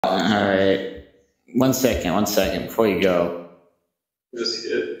All right. One second before you go.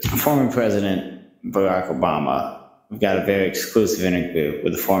 Former President Barack Obama. We've got a very exclusive interview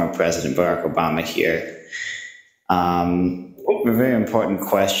with the former President Barack Obama here. A very important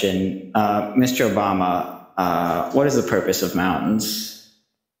question. Mr. Obama, what is the purpose of mountains?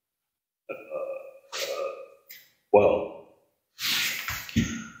 Well,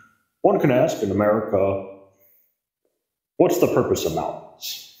 one can ask in America, what's the purpose of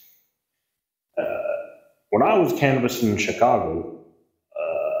mountains? When I was canvassing in Chicago,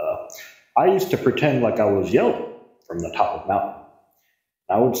 I used to pretend like I was yelling from the top of the mountain.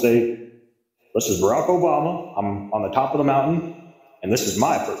 I would say, this is Barack Obama, I'm on the top of the mountain, and this is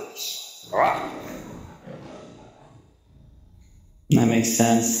my purpose. All right. That makes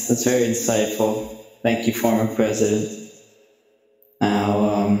sense. That's very insightful. Thank you, former President.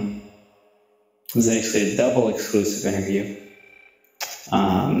 Now, it was actually a double exclusive interview.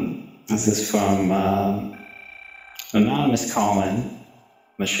 This is from Anonymous Colin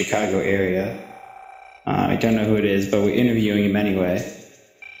from the Chicago area. I don't know who it is, but we're interviewing him anyway.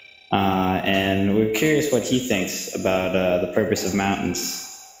 And we're curious what he thinks about the purpose of mountains.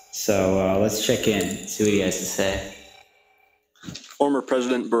 So let's check in, see what he has to say. Former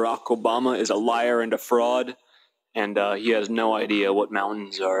President Barack Obama is a liar and a fraud, and he has no idea what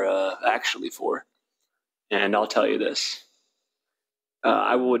mountains are actually for. And I'll tell you this.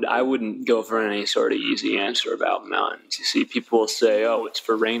 I wouldn't go for any sort of easy answer about mountains. You see, people will say, oh, it's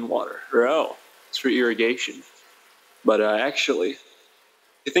for rainwater, or oh, it's for irrigation. But actually, if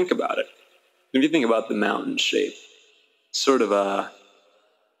you think about it, if you think about the mountain shape, it's sort of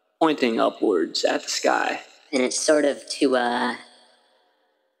pointing upwards at the sky. And it's sort of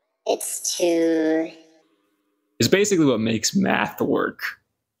It's basically what makes math work.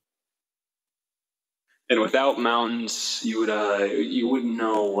 And without mountains, you wouldn't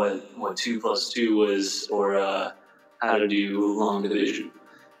know what 2 plus 2 was, or how to do long division.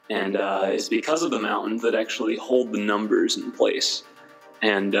 And it's because of the mountains that actually hold the numbers in place.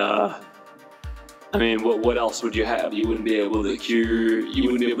 And I mean, what else would you have? You wouldn't be able to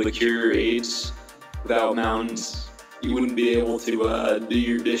cure AIDS without mountains. You wouldn't be able to do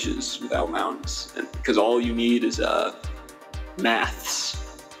your dishes without mountains, because all you need is maths.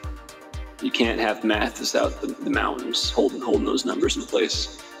 You can't have math without the mountains holding those numbers in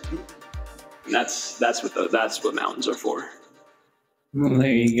place. And that's what mountains are for. Well,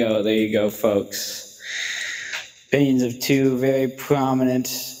 there you go, folks. Opinions of two very prominent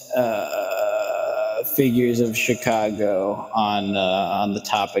figures of Chicago on the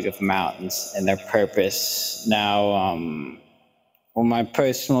topic of mountains and their purpose. Now, my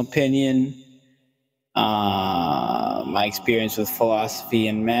personal opinion, my experience with philosophy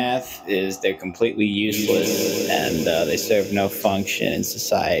and math is they're completely useless and they serve no function in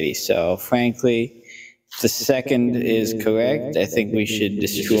society. So, frankly, if the second is correct, I think we should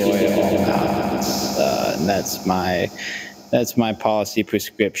destroy all mountains. And that's my policy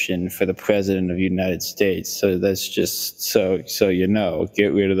prescription for the President of the United States. So that's just so you know,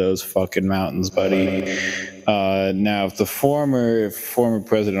 get rid of those fucking mountains, buddy. Now, if former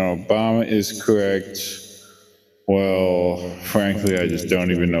President Obama is correct, well, frankly, I just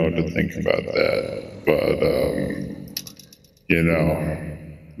don't even know what to think about that. But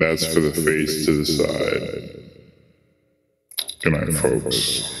that's for the face to decide. Good night,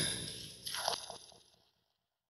 folks.